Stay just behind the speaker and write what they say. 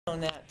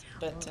known that,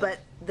 But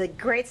the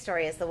great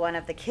story is the one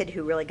of the kid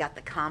who really got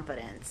the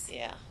confidence.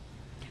 yeah.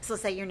 So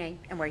say your name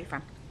and where you're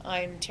from.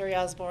 I'm Terry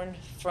Osborn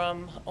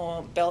from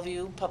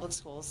Bellevue Public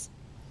Schools.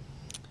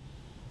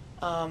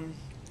 The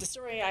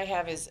story I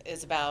have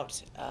is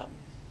about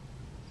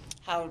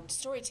how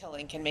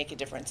storytelling can make a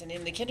difference. And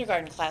in the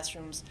kindergarten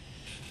classrooms,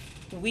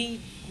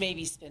 we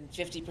maybe spend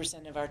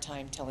 50% of our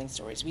time telling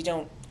stories. We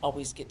don't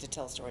always get to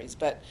tell stories,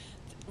 but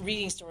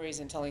reading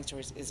stories and telling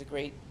stories is a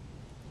great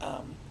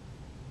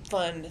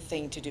fun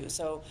thing to do.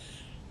 So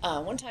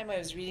one time I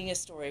was reading a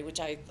story, which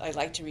I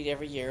like to read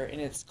every year,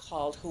 and it's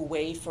called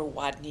Hooray for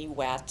Wadney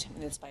Wat,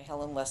 and it's by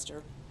Helen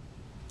Lester.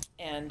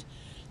 And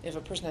if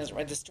a person hasn't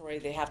read the story,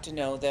 they have to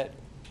know that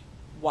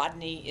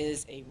Wadney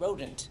is a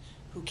rodent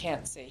who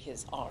can't say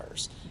his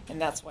R's,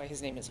 and that's why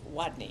his name is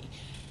Wadney.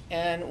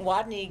 And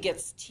Wadney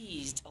gets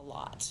teased a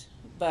lot,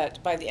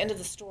 but by the end of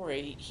the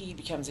story, he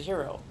becomes a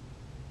hero.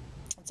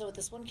 And so at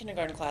this one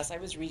kindergarten class, I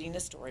was reading the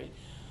story,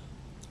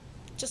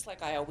 just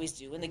like I always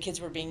do, and the kids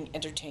were being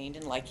entertained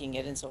and liking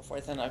it and so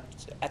forth. And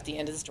at the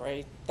end of the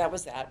story, that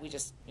was that. We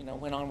just,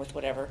 went on with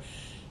whatever.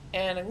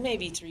 And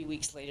maybe 3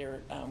 weeks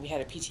later, we had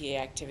a PTA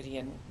activity,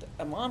 and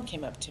a mom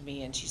came up to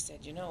me and she said,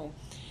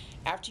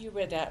 after you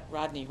read that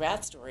Rodney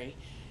Rat story,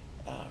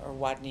 or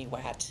Wadney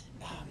Wat,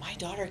 my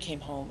daughter came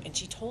home and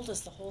she told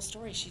us the whole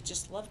story. She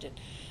just loved it.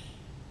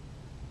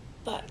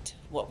 But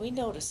what we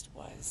noticed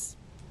was,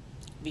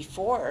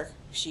 before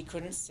she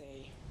couldn't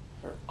say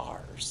her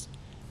R's,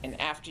 and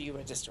after you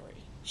read the story,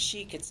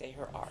 she could say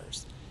her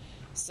R's.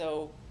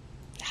 So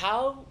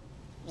how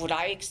would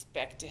I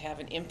expect to have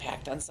an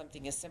impact on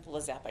something as simple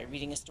as that by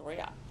reading a story?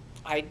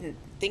 I didn't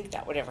think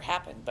that would ever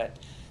happen, but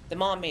the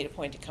mom made a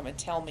point to come and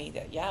tell me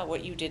that, yeah,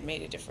 what you did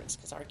made a difference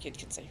because our kid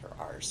can say her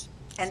R's.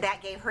 And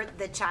that gave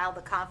the child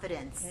the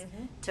confidence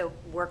to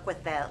work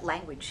with the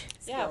language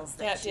skills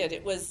that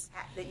it was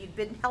that you've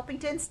been helping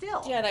to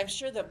instill. Yeah, and I'm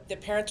sure the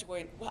parents are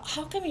going, well,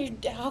 how come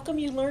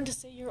you learned to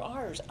say your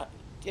R's?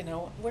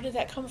 Where did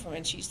that come from?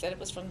 And she said it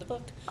was from the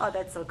book. Oh,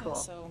 that's so cool.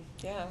 So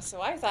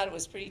I thought it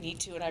was pretty neat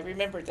too, and I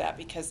remembered that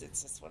because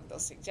it's just one of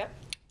those things. Yep,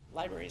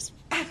 libraries,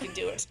 you can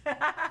do it.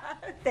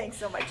 Thanks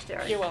so much,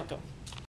 Terry. You're welcome.